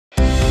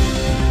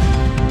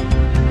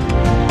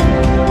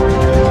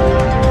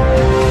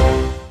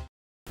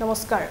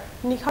নমস্কাৰ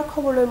নিখাৰ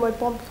খবৰলৈ মই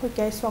পম্পি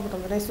শইকীয়াই স্বাগতম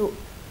জনাইছো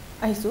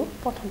আহিছো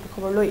প্ৰথমটো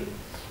খবৰলৈ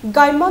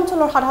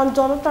গ্ৰামাঞ্চলৰ সাধাৰণ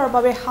জনতাৰ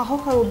বাবে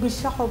সাহস আৰু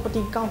বিশ্বাসৰ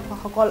প্ৰতীক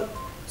গাঁওবুঢ়াসকল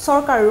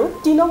চৰকাৰৰ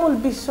তৃণমূল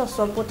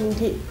বিশ্বস্তৰ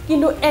প্ৰতিনিধি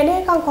কিন্তু এনে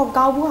একাংশ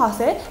গাঁওবুঢ়া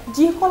আছে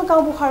যিসকল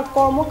গাঁওবুঢ়াৰ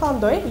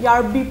কৰ্মকাণ্ডই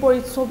ইয়াৰ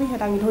বিপৰীত ছবিহে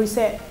দাঙি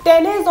ধৰিছে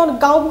তেনে এজন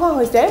গাঁওবুঢ়া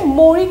হৈছে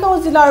মৰিগাঁও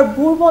জিলাৰ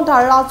বুৰবন্ধা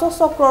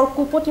ৰাজচক্ৰৰ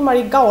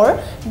কুপটিমাৰী গাঁৱৰ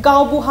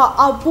গাঁওবুঢ়া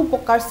আবু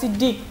বকাৰ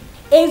সিদ্দিক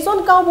এইজন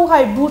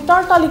গাঁওবুঢ়াই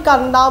ভোটাৰ তালিকাৰ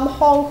নাম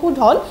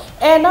সংশোধন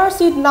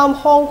এনআৰচিত নাম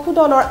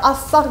সংশোধনৰ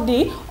আশ্বাস দি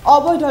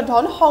অবৈধ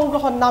ধন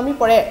সংগ্ৰহত নামি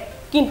পৰে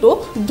কিন্তু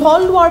ধন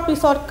লোৱাৰ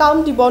পিছত কাম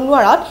দিব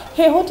নোৱাৰাত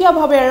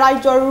হেহতীয়াভাৱে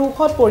ৰাজ্যৰ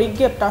ৰুখত পৰি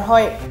গ্ৰেপ্তাৰ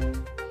হয়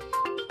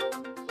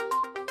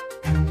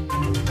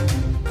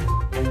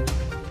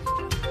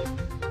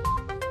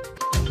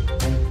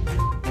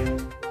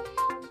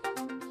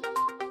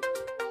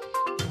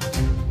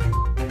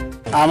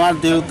আমাৰ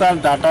দেউতাৰ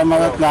ডাটাৰ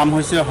মাজত নাম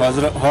হৈছে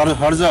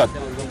হৰজত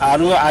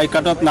আৰু আই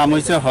কাৰ্ডত নাম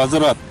হৈছে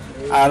হজৰত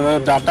আৰু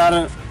ডাটাৰ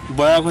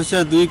বয়স হৈছে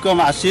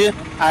 2,80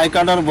 আই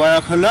কাৰ্ডৰ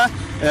বয়স হলে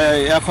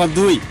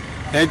 102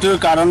 এইটোৰ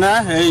কাৰণে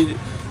এই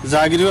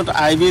জাগিৰত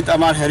আইবিত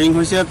আমাৰ হেৰিং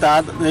হৈছে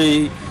তাত এই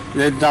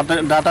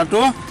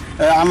ডাটাটো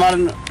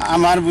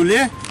আমাৰ বুলি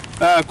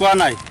কোৱা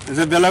নাই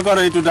যে বেলেগৰ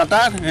এইটো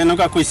ডাটা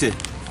এনেকুৱা কৈছে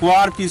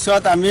কোৱাৰ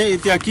পিছত আমি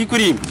এতিয়া কি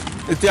কৰিম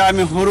এতিয়া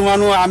আমি সৰু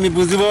মানুহ আমি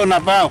বুজিব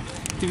নাপাওঁ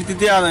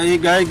তেতিয়া এই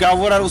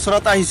গাঁওবুঢ়াৰ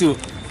ওচৰত আহিছোঁ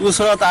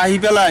ওচৰত আহি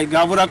পেলাই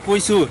গাঁওবুঢ়াক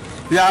কৈছোঁ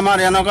যে আমাৰ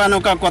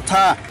এনেকুৱা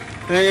কথা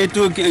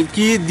এইটো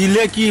কি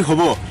দিলে কি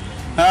হ'ব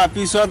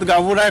পিছত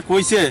গাঁওবুঢ়াই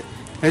কৈছে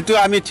সেইটো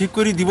আমি ঠিক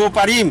কৰি দিব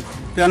পাৰিম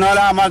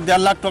তেনেহ'লে আমাৰ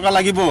 1.5 লাখ টকা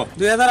লাগিব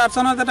 2008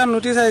 চনত এটা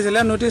নোটিছ আহিছিলে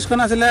নোটিছখন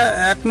আছিলে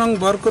 1 নং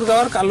বৰকুৰ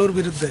গাঁৱৰ কালুৰ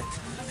বিৰুদ্ধে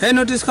সেই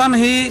নোটিছখন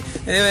সি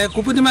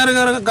কুপুটিমাৰী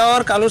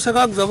গাঁৱৰ কালু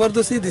চেকক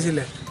জবৰদস্তি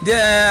দিছিলে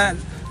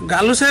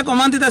গালুছে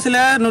কমান্ডিত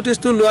আছিলে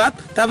নোটিছটো লোৱাত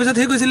তাৰপিছত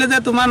সি কৈছিলে যে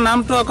তোমাৰ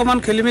নামটো অকমান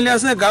খেলিমেলি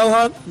আছে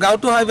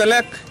গাঁওটো হয়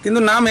বেলেগ কিন্তু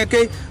নাম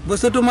একেই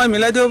বস্তুটো মই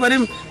মিলাই দিব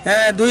পাৰিম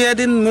 2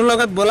 এদিন মোৰ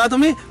লগত বলা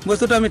তুমি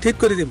বস্তুটো আমি ঠিক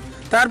কৰি দিম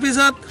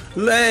তাৰপিছত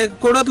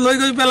কোৰ্টত লৈ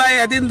গৈ পেলাই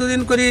এদিন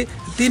দুদিন কৰি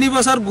 3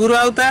 বছৰ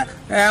ঘূৰাওতে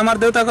আমাৰ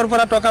দেউতাকৰ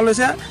পৰা টকা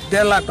লৈছে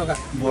 1.5 লাখ টকা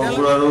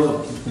বৰপুৰ আৰু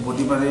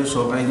কুপটিমাৰীৰ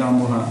চৰকাৰী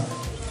গাঁওবুঢ়া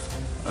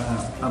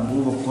আবু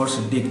বকৰ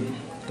সিদ্দিক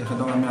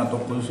তেখেতক আমি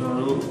আটক কৰিছোঁ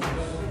আৰু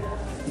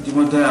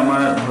ইতিমধ্যে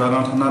আমাৰ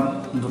বুঢ়াগাঁও থানাত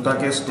দুটা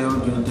কেছ তেওঁৰ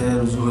বিৰুদ্ধে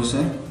ৰুজু হৈছে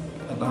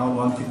এটা হ'ল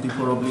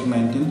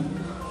 154/19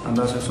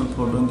 আণ্ডাৰ ছেকশ্যন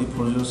 420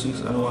 406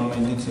 আৰু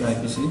 193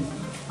 IPC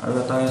আৰু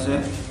এটা হৈছে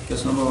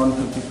কেছ নম্বৰ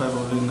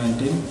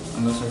 155/19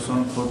 আণ্ডাৰ ছেকশ্যন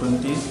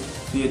 420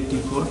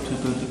 384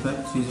 325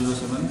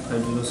 307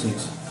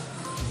 506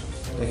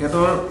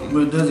 তেখেতৰ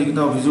বিৰুদ্ধে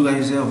যিকেইটা অভিযোগ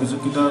আহিছে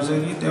অভিযোগকেইটা হৈছে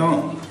কি তেওঁ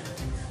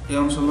এই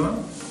অঞ্চলৰ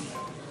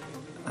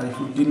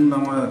আৰিফুদ্দিন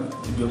নামৰ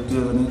ব্যক্তি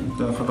এজনী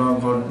তেখেতৰ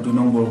ঘৰ 2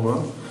 নং বৰপুৰ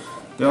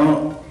তেওঁ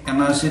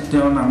এনআৰচিত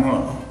তেওঁৰ নামৰ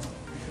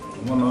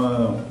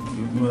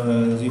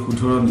যি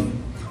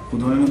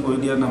শুধৰণি কৰি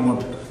দিয়াৰ নামত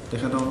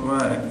তেখেতৰ পৰা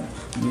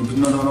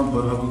বিভিন্ন ধৰণৰ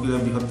ভয়-ভাবুকিৰে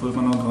বৃহৎ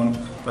পৰিমাণৰ ধন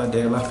প্ৰায়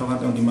 1.5 লাখ টকা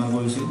তেওঁ ডিমাণ্ড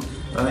কৰিছিল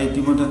তাৰে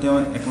ইতিমধ্যে তেওঁ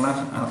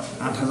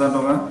 1,08,000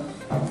 টকা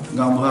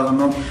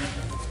গাঁওবুঢ়াজনক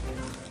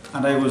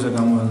আদায় কৰিছে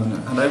গাঁওবুঢ়াজনে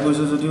আদায়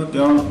কৰিছে যদিও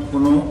তেওঁৰ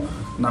কোনো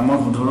নামৰ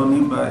শুধৰণি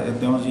বা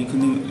তেওঁ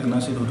যিখিনি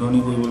এনআৰচিত শুধৰণি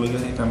কৰিবলগীয়া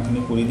সেই কামখিনি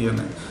কৰি দিয়া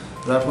নাই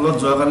যাৰ ফলত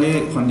যোৱাকালি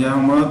সন্ধিয়া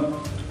সময়ত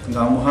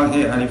গাঁওবুঢ়াক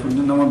এই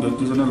আৰিফুদ্দিন নামৰ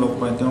ব্যক্তিজনে লগ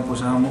পাই তেওঁ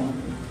পইচাসমূহ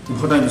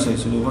উভতাই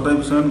বিচাৰিছিল উভতাই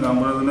বিচাৰত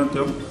গাঁওবুঢ়াজনে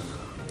তেওঁক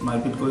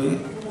মাৰপিট কৰি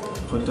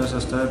হত্যাৰ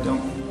চেষ্টাৰে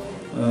তেওঁক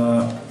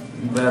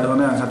বেয়া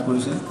ধৰণে আঘাত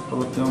কৰিছে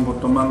ফলত তেওঁ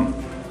বৰ্তমান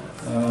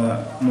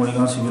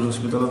মৰিগাঁও চিভিল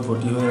হস্পিটেলত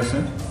ভৰ্তি হৈ আছে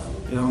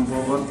এই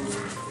সম্পৰ্কত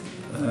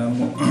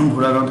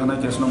বুঢ়াগাঁও থানাৰ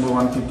কেছ নম্বৰ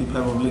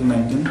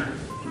 155/19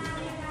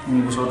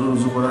 গোচৰটো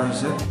ৰুজু কৰা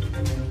হৈছে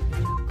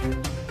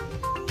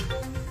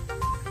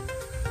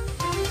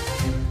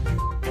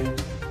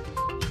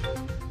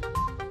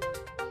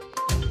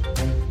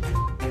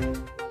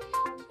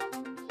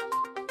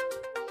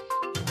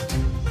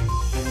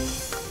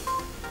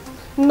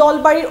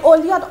নলবাৰীৰ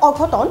অলিয়াত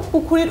অঘটন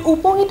পুখুৰীত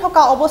উপঙি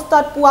থকা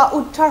অৱস্থাত পুৱা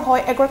উদ্ধাৰ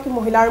হয় এগৰাকী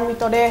মহিলাৰ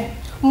মৃতদেহ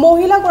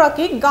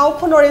মহিলাগৰাকীক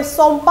গাঁওখনৰে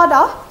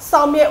চম্পাদা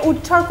স্বামীয়ে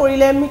উদ্ধাৰ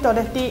কৰিলে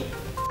মৃতদেহটি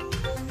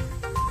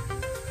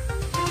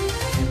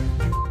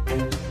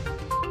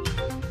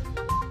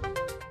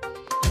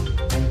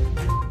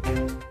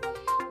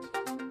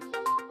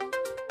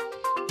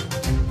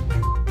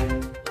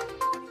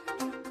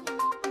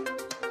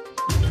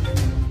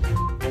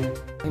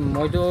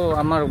মইতো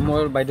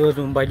মোৰ বাইদেউ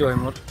হয়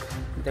মোৰ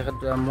তেখেত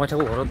মই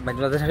থাকোঁ ঘৰত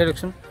বাইদেউ তাতে থাকে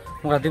দিয়কচোন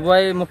মোক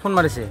ৰাতিপুৱাই মোক ফোন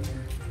মাৰিছে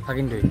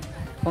ভাগিনটোৱে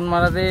ফোন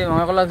মাৰাতে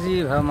মই ক'লাক যি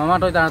মামা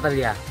তই তাড়াতাড়ি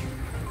আহ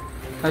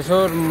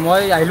তাৰপিছত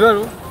মই আহিলোঁ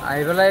আৰু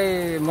আহি পেলাই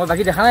মই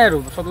বাকী দেখা নাই আৰু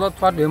চটলত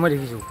থোৱাত ধুই মই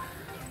দেখিছোঁ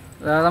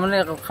তাৰমানে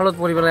খালত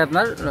পৰি পেলাই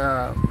আপোনাৰ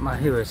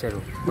হেৰি হৈছে আৰু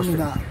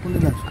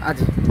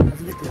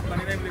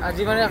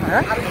আজি মানে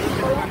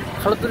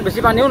খালততো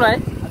বেছি পানীও নাই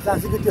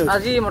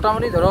আজি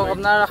মোটামুটি ধৰক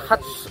আপোনাৰ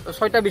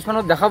 6:20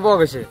 মানত দেখা পোৱা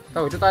গৈছে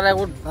হয়তো তাৰে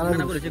একো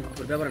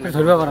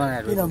ধৰিব পৰা নাই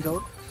আৰু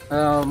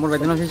মোৰ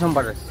বাইদেউ নাম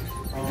সম্পাদ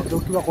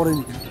কিবা কৰে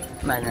নেকি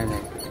নাই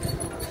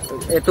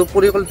এইটো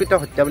পৰিকল্পিত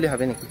হত্যা বুলি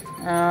ভাবে নেকি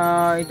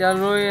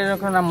এতিয়ালৈ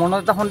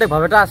মনত এটা সন্দেহ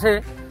ভাৱ এটা আছে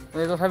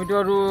তথাপিতো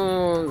আৰু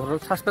ধৰক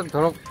ছাছপেক্ট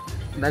ধৰক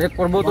ডাইৰেক্ট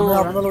কৰিবতো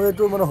আপোনালোকে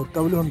এইটো মানে হত্যা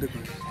বুলি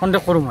সন্দেহ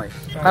কৰোঁ মই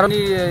কাৰণ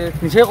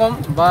নিচেই ক'ম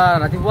বা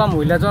ৰাতিপুৱা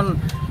মহিলাজন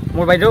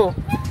মোৰ বাইদেউ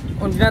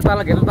কোনদিনা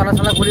গেটত তালা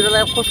চালা কৰি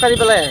পেলাই খোজকাঢ়ি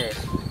পেলাই আহে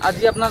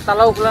আজি আপোনাৰ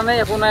তালাও খোলা নাই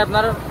একো নাই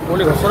আপোনাৰ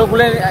গলি ঘৰৰো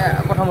খোলে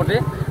প্ৰথমতে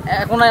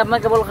একো নাই আপোনাৰ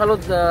কেৱল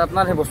খালত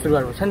আপোনাৰ সেই বস্তুটো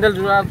আৰু চেণ্ডেল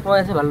যোৰা থৈ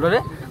আছে ভালদৰে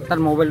তাৰ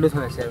মোবাইলটো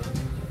থৈ আছে আৰু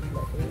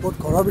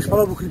ঘৰৰ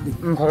পিছফালৰ পুখুৰীত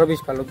ঘৰৰ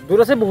পিছফালত দূৰ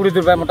আছে পুখুৰী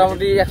দূৰ পায়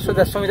মোটামুটি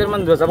 100-150 মিটাৰমান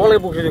দূৰ যাব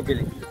লাগে পুখুৰীটো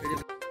গেলি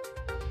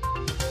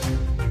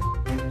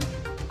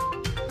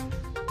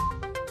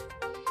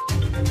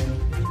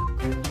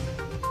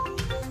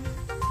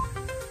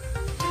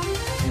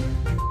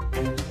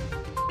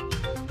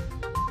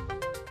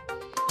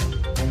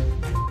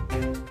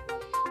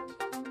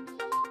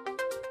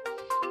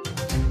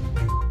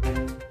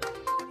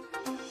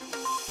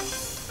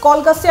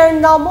কলগাছিয়াৰ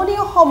নামনি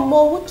অসম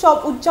মহোৎসৱ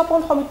উদযাপন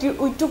সমিতিৰ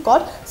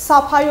উদ্যোগত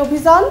সাফাই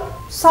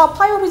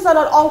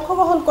অভিযানত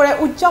অংশগ্ৰহণ কৰে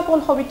উদযাপন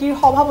সমিতিৰ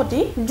সভাপতি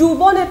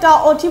যুৱ নেতা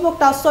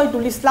অধিবক্তা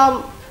ছয়দুল ইছলাম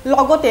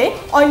লগতে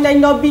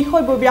অন্যান্য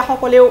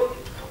বিষয়ববীয়াসকলেও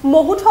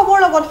মহোৎসৱৰ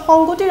লগত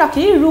সংগতি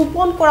ৰাখি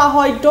ৰোপণ কৰা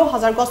হয়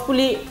 10,000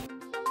 গছপুলি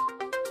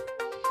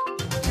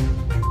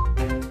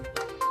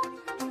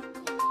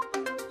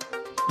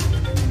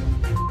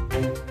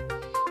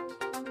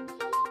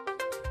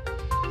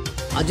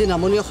আজি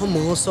নামনি অসম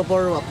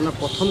মহোৎসৱৰ আপোনাৰ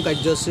প্ৰথম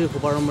কাৰ্যসূচীৰ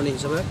শুভাৰম্ভণি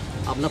হিচাপে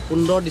আপোনাৰ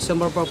 15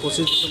 ডিচেম্বৰৰ পৰা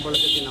 25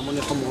 ডিচেম্বৰলৈকে নামনি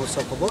অসম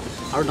মহোৎসৱ হ'ব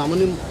আৰু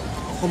নামনি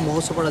অসম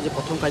মহোৎসৱৰ আজি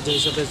প্ৰথম কাৰ্যসূচী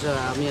হিচাপে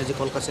আমি আজি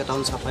কলকাছিয়া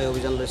টাউন চাফাই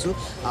অভিযান লৈছোঁ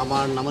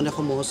আমাৰ নামনি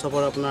অসম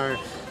মহোৎসৱৰ আপোনাৰ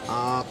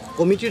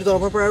কমিটিৰ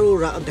তৰফৰ পৰা আৰু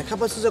দেখা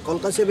পাইছোঁ যে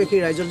কলকাছিয়াবাসী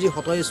ৰাইজৰ যি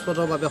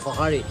স্বতঃস্ফূৰ্তভাৱে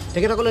সঁহাৰি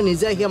তেখেতসকলে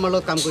নিজে আহি আমাৰ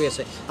লগত কাম কৰি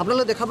আছে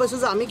আপোনালোকে দেখা পাইছোঁ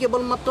যে আমি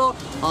কেৱল মাত্ৰ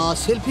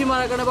সেলফি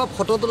মাৰাৰ কাৰণে বা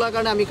ফটো তোলাৰ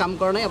কাৰণে আমি কাম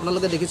কৰা নাই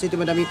আপোনালোকে দেখিছে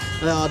ইতিমধ্যে আমি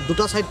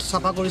দুটা ছাইড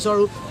চাফা কৰিছোঁ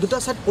আৰু দুটা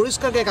ছাইড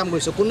পৰিষ্কাৰকৈ কাম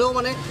কৰিছোঁ কোনেও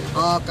মানে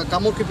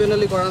কামৰ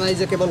কৃপণালি কৰা নাই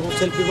যে কেৱল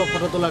সেলফি বা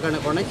ফটো তোলাৰ কাৰণে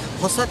কৰা নাই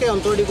সঁচাকৈ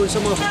অন্তৰ দি কৰিছে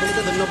মই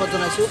সকলোকে ধন্যবাদ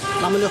জনাইছোঁ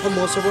নামনি অসম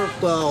মহোৎসৱৰ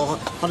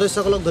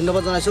সদস্যসকলক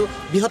ধন্যবাদ জনাইছোঁ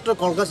বৃহত্তৰ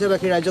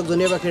কলকাছিয়াবাসী ৰাইজক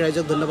জনীয়াবাসী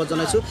ৰাইজক ধন্যবাদ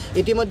জনাইছোঁ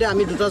ইতিমধ্যে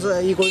আমি দুটা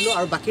কৰিলোঁ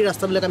আৰু বাকী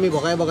ৰাস্তাবিলাক আমি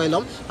ভগাই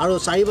ল'ম আৰু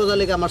 4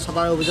 বজালৈকে আমাৰ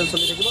চাফাই অভিযান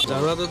চলি থাকিব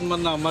জাৰুৱাটত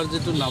মানে আমাৰ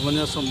যিটো নামনি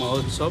অসম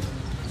মহোৎসৱ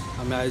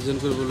আমি আয়োজন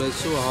কৰিব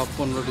লৈছোঁ অহা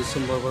 15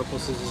 ডিচেম্বৰৰ পৰা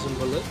 25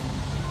 ডিচেম্বৰলৈ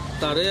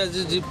তাৰে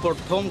আজি যি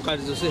প্ৰথম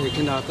কাৰ্যসূচী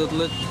সেইখিনি হাতত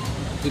লৈ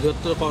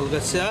বৃহত্তৰ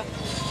কলকাছিয়া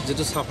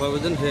যিটো চাফাই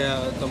অভিযান সেয়া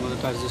তাৰমানে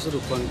কাৰ্যসূচী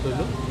ৰূপায়ণ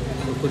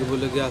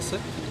কৰিবলগীয়া আছে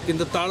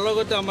কিন্তু তাৰ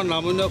লগতে আমাৰ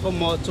নামনি অসম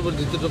মহোৎসৱৰ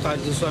দ্বিতীয়টো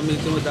কাৰ্যসূচী আমি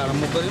ইতিমধ্যে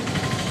আৰম্ভ কৰিম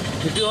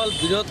সেইটো হ'ল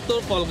বৃহত্তৰ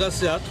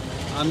কলকাছিয়াত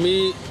আমি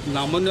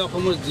নামনি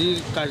অসমৰ যি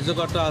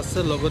কাৰ্যকৰ্তা আছে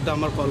লগতে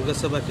আমাৰ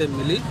কলকাছিয়াবাসীয়ে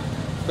মিলি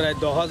প্ৰায়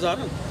 10,000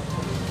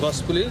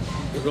 গছপুলি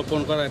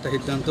ৰোপণ কৰাৰ এটা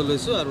সিদ্ধান্ত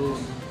লৈছোঁ আৰু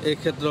এই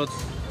ক্ষেত্ৰত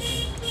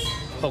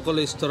সকলো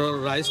স্তৰৰ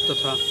ৰাইজ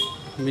তথা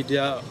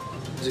মিডিয়া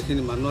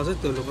যিখিনি মানুহ আছে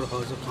তেওঁলোকৰ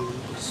সহযোগ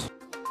কামনা কৰিছোঁ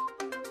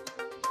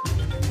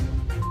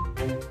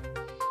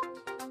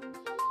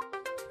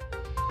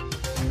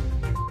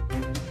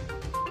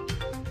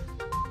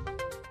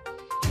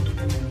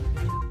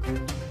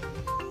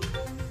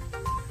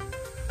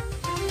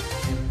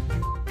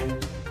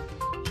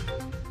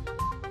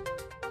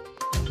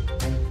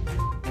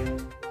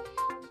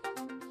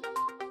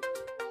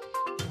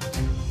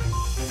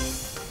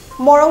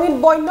মৰঙীত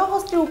বন্য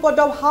হস্তীৰ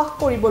উপদ্ৰৱ হ্ৰাস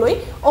কৰিবলৈ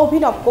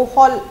অভিনৱ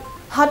কৌশল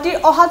হাতীৰ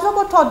অহা যোৱা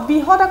পথত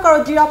বৃহৎ আকাৰৰ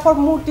জিৰাফৰ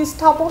মূৰ্তি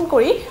স্থাপন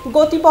কৰি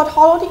গতিপথ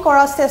সলনি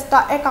কৰাৰ চেষ্টা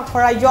একাংশ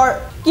ৰাইজৰ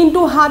কিন্তু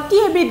হাতী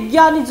এবিধ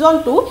জ্ঞানী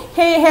জন্তু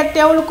সেয়েহে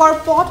তেওঁলোকৰ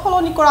পথ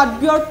সলনি কৰাত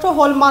ব্যৰ্থ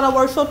হ'ল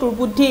মানৱৰ চতুৰ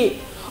বুদ্ধি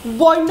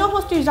বন্য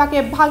হস্তীৰ জাকে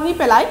ভাঙি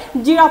পেলাই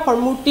জিৰাফৰ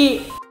মূৰ্তি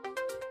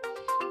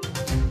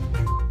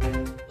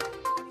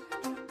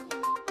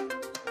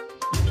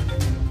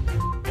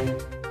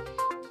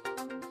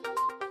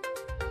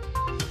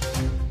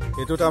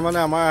এইটো তাৰমানে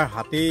আমাৰ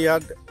হাতী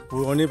ইয়াত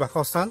পুৰণি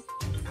বাসস্থান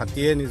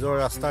হাতীয়ে নিজৰ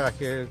ৰাস্তা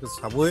ৰাখি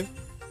চাবই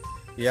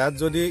ইয়াত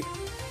যদি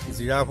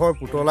জিৰাফৰ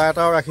পুতলা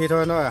এটাও ৰাখি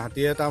থয় নহয়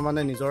হাতীয়ে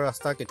তাৰমানে নিজৰ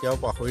ৰাস্তা কেতিয়াও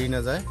পাহৰি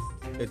নাযায়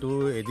এইটো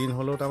এদিন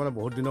হ'লেও তাৰমানে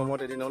বহুত দিনৰ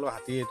মূৰত এদিন হ'লেও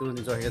হাতী এইটো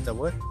নিজৰ হেৰিত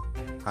যাবই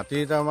হাতী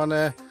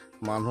তাৰমানে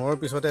মানুহৰ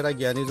পিছতে এটা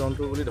জ্ঞানী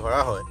জন্তু বুলি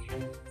ধৰা হয়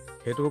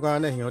সেইটো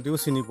কাৰণে সিহঁতিও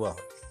চিনি পোৱা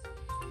হয়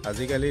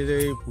আজিকালি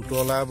এই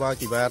পুতলা বা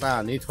কিবা এটা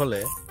আনি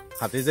থ'লে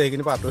হাতী যে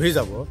সেইখিনিৰ পৰা আঁতৰি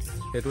যাব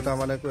সেইটো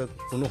তাৰমানে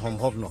কোনো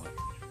সম্ভৱ নহয়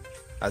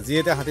আজি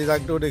এতিয়া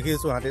হাতীজাকটো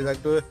দেখিছোঁ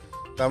হাতীজাকটো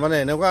তাৰমানে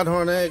এনেকুৱা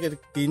ধৰণে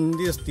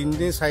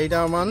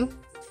 3-4টামান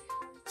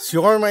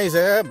চিঞৰ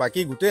মাৰিছে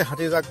বাকী গোটেই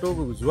হাতীজাকটো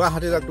যোৱা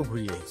হাতীজাকটো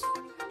ঘূৰি আহিছে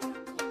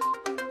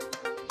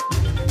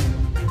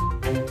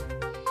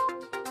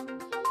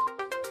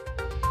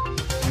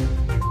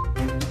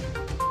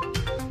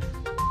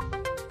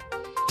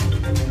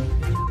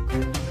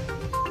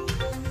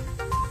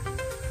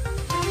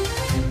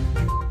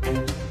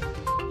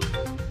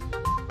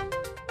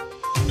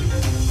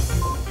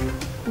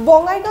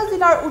বঙাইগাঁও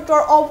জিলাৰ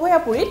উত্তৰ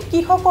অভয়াপুৰীত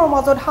কৃষকৰ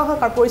মাজত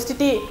হাহাকাৰ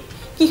পৰিস্থিতি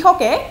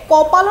কৃষকে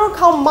কপালৰ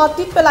ঘাম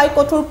মাটিত পেলাই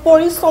কঠোৰ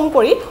পৰিশ্ৰম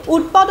কৰি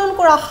উৎপাদন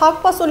কৰা শাক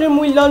পাচলিৰ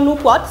মূল্য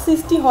নোপোৱাত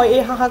সৃষ্টি হয়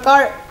এই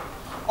হাহাকাৰ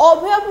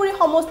অভয়াপুৰী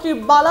সমষ্টিৰ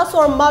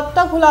বালাচৰ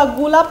মাত্ৰাঘোলা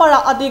গোলাপাৰা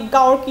আদি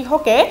গাঁৱৰ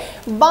কৃষকে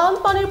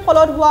বানপানীৰ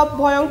ফলত হোৱা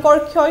ভয়ংকৰ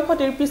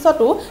ক্ষয়ক্ষতিৰ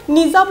পিছতো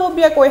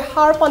নিজাববীয়াকৈ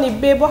সাৰ পানী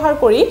ব্যৱহাৰ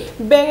কৰি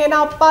বেঙেনা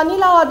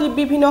পানীলাও আদি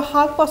বিভিন্ন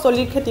শাক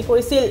পাচলিৰ খেতি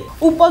কৰিছিল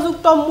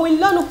উপযুক্ত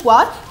মূল্য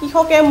নোপোৱাত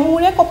কৃষকে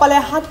মূৰে কপালে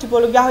হাত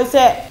দিবলগীয়া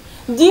হৈছে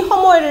যি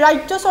সময়ত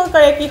ৰাজ্য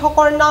চৰকাৰে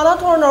কৃষকৰ নানা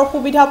ধৰণৰ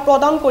সুবিধা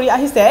প্ৰদান কৰি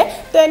আহিছে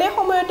তেনে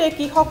সময়তে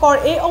কৃষকৰ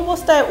এই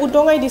অৱস্থাই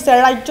উদঙাই দিছে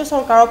ৰাজ্য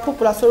চৰকাৰৰ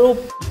ফুপুলা স্বৰূপ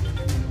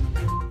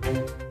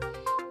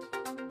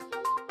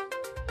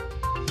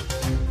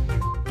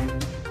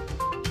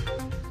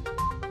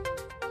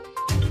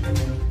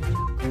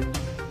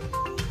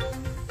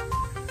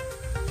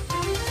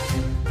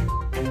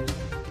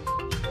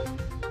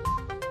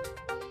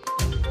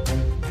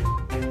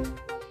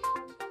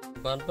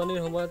বানপানীৰ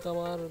সময়ত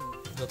আমাৰ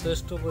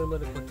যথেষ্ট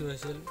পৰিমাণে ক্ষতি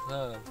হৈছিল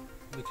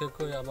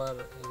বিশেষকৈ আমাৰ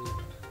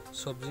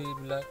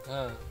চব্জিবিলাক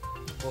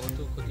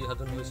বহুতো ক্ষতি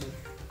সাধন হৈছিল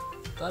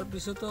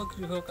তাৰপিছতো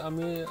কৃষক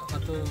আমি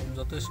হয়তো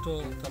যথেষ্ট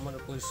তাৰমানে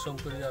পৰিশ্ৰম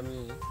কৰি আমি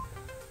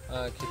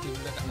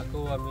খেতিবিলাক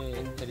আকৌ আমি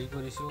হেৰি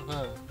কৰিছোঁ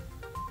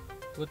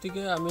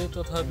গতিকে আমি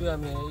তথাপি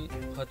আমি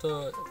হয়তো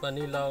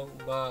পানীলাও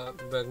বা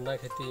বেঙেনা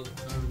খেতি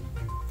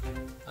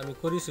আমি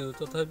কৰিছোঁ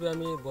তথাপি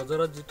আমি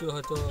বজাৰত যিটো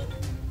হয়তো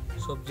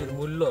চব্জিৰ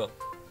মূল্য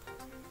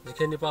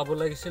যিখিনি পাব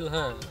লাগিছিল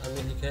আমি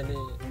সেইখিনি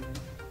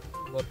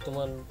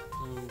বৰ্তমান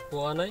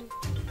পোৱা নাই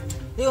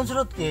এই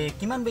অঞ্চলত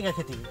কিমান বিঘা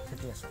খেতি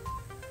আছে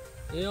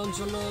এই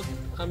অঞ্চলত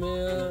আমি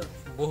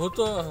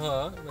বহুতো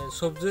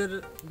চব্জিৰ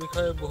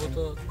বিষয়ে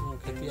বহুতো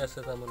খেতি আছে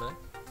তাৰমানে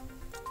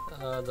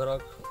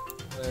ধৰক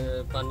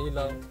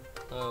পানীলাও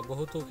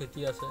বহুতো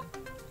খেতি আছে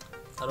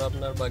আৰু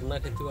আপোনাৰ বাগনা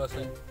খেতিও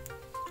আছে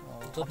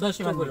যথেষ্ট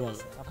পৰিমাণ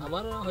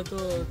আমাৰ হয়তো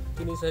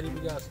 3-4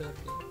 বিঘা আছে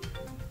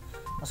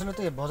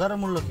আচলতে বজাৰৰ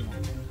মূল্য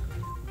কিমান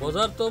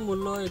বজাৰটো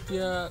মূল্য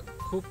এতিয়া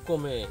খুব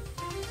কমে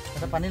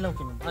এটা পানীলাও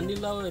কিমান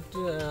পানীলাও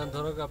এতিয়া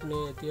ধৰক আপুনি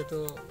এতিয়াতো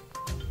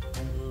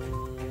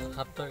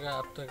 7 টাকা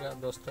 8 টাকা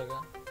 10 টাকা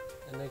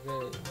এনেকৈ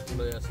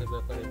লৈ আছে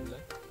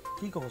বেপাৰীবিলাক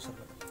কি ক'ব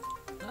চৰকাৰ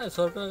নাই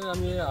চৰকাৰক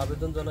আমি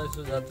আবেদন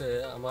জনাইছোঁ যাতে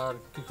আমাৰ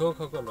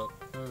কৃষকসকলক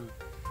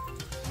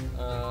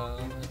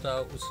এটা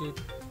উচিত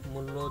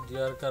মূল্য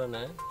দিয়াৰ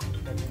কাৰণে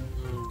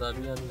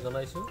দাবী আমি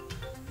জনাইছোঁ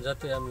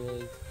যাতে আমি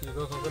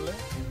কৃষকসকলে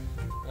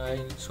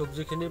এই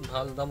চব্জিখিনি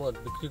ভাল দামত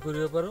বিক্ৰী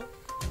কৰিব পাৰোঁ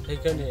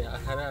সেইকাৰণে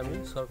আশাৰে আমি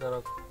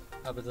চৰকাৰক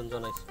আবেদন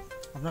জনাইছোঁ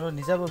আপোনালোকৰ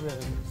নিজাববীয়া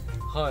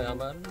হয়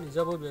আমাৰ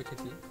নিজাববীয়া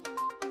খেতি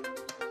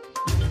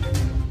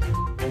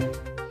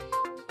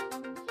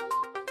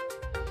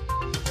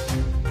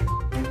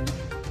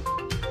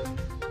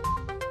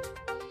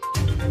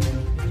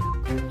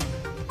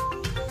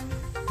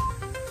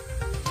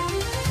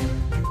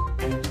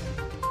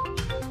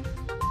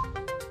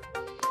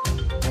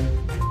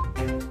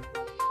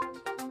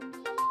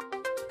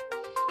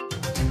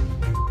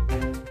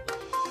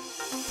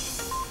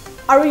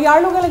আৰু ইয়াৰ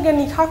লগে লগে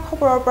নিশাৰ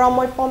খবৰৰ পৰা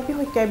মই পম্পী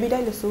শইকীয়াই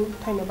বিদায় লৈছোঁ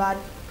ধন্যবাদ